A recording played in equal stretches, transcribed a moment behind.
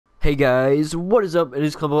Hey guys, what is up? It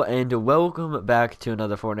is Klumble and welcome back to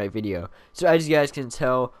another Fortnite video. So as you guys can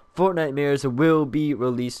tell, Fortnite mirrors will be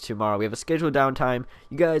released tomorrow. We have a scheduled downtime.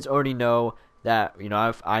 You guys already know that,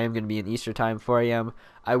 if I am going to be in Easter time, 4 a.m.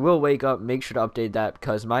 I will wake up, make sure to update that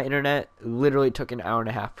because my internet literally took an hour and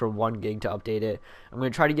a half for 1 gig to update it. I'm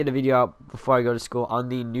going to try to get a video out before I go to school on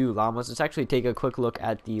the new llamas. Let's actually take a quick look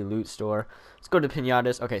at the loot store. Let's go to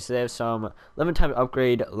Pinatas. Okay, so they have some 11 time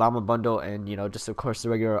upgrade llama bundle and, just of course the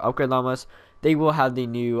regular upgrade llamas. They will have the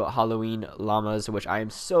new Halloween llamas, which I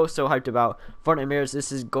am so hyped about. Fortnite mirrors,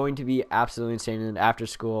 this is going to be absolutely insane. And after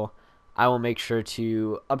school, I will make sure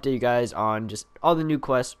to update you guys on just all the new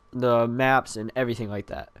quests, the maps, and everything like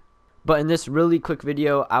that. But in this really quick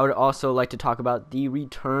video, I would also like to talk about the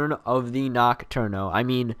return of the Nocturno. I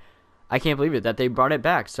mean, I can't believe it that they brought it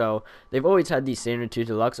back. So they've always had the standard to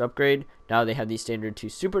deluxe upgrade. Now they have the standard to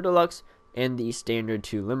super deluxe and the standard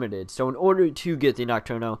to limited. So in order to get the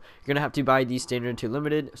Nocturno, you're going to have to buy the standard to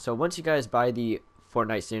limited. So once you guys buy the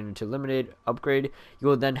Fortnite standard to limited upgrade, you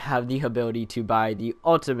will then have the ability to buy the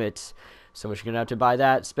ultimates. So you're gonna have to buy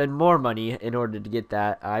that, spend more money in order to get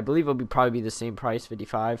that. I believe it'll probably be the same price,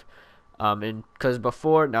 55. And because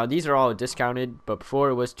before, now these are all discounted, but before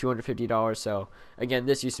it was $250. So again,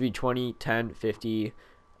 this used to be 20, 10, 50.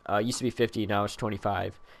 Used to be 50, now it's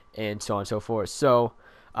 25, and so on and so forth. So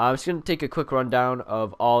I'm just gonna take a quick rundown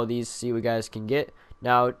of all of these, see what you guys can get.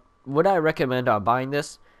 Now, would I recommend buying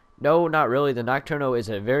this? No, not really. The Nocturno is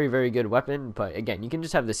a very good weapon, but again, you can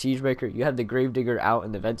just have the Siege Breaker. You have the Gravedigger out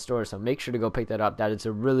in the vent store, so make sure to go pick that up. That is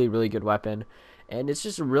a really good weapon, and it's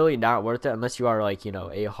just really not worth it unless you are like, a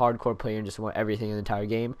hardcore player and just want everything in the entire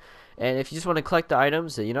game. And if you just want to collect the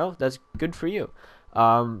items, that's good for you.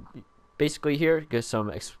 Basically here, get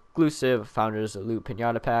some exclusive Founders Loot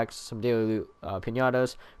Pinata packs, some daily loot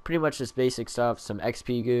pinatas, pretty much just basic stuff, some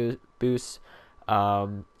XP boosts,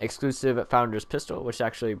 exclusive Founders Pistol, which is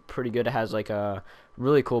actually pretty good. It has like a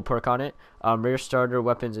really cool perk on it. Rare starter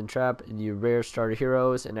weapons and trap, the rare starter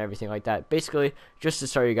heroes, and everything like that. Basically, just to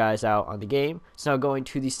start you guys out on the game. So now going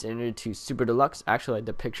to the standard to super deluxe. Actually, like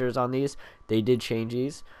the pictures on these, they did change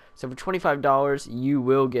these. So for $25, you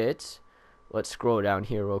will get. Let's scroll down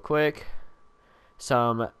here real quick.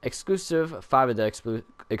 Some exclusive 5 of the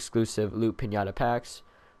exclusive loot pinata packs,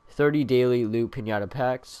 30 daily loot pinata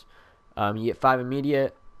packs. You get 5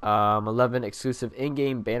 immediate, 11 exclusive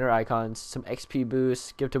in-game banner icons, some XP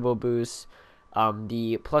boosts, giftable boosts,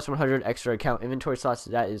 the plus 100 extra account inventory slots.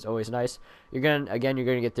 That is always nice. You're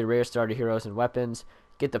gonna get the rare starter heroes and weapons.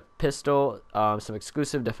 Get the pistol, some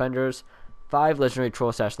exclusive defenders, 5 legendary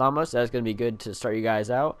troll / llamas. That's gonna be good to start you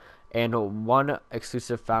guys out, and 1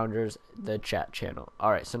 exclusive founders the chat channel.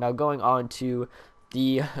 All right, so now going on to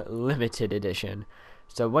the limited edition.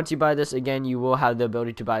 So once you buy this, again, you will have the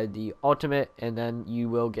ability to buy the ultimate, and then you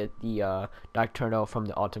will get the Nocturno from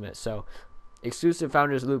the ultimate. So exclusive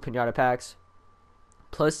Founders Loot Pinata packs,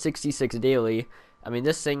 plus 66 daily. I mean,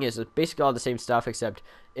 this thing is basically all the same stuff, except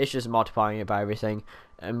it's just multiplying it by everything.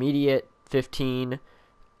 Immediate 15,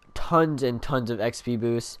 tons and tons of XP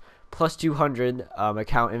boosts, plus 200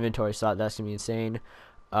 account inventory slot. That's gonna be insane.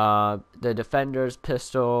 The Defenders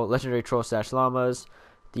Pistol, Legendary Troll / Llamas.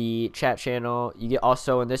 The chat channel, you get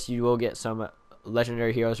also in this, you will get some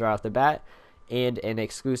legendary heroes right off the bat, and an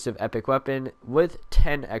exclusive epic weapon with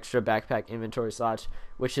 10 extra backpack inventory slots,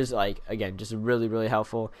 which is like, again, just really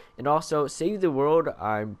helpful. And also Save the World,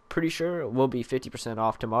 I'm pretty sure will be 50%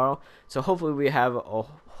 off tomorrow, so hopefully we have a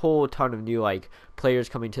whole ton of new players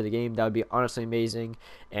coming to the game. That would be honestly amazing.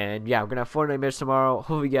 And yeah, we're gonna have Fortnite mirrors tomorrow.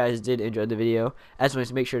 Hope you guys did enjoy the video. As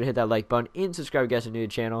always, make sure to hit that like button and subscribe if you guys are new to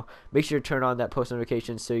the channel. Make sure to turn on that post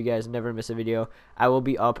notifications so you guys never miss a video. I will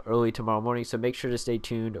be up early tomorrow morning, so make sure to stay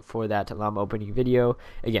tuned for that llama opening video.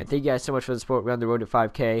 Again, thank you guys so much for the support. We're on the road to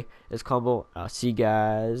 5K. It's Klumble. I'll see you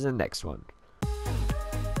guys in the next one.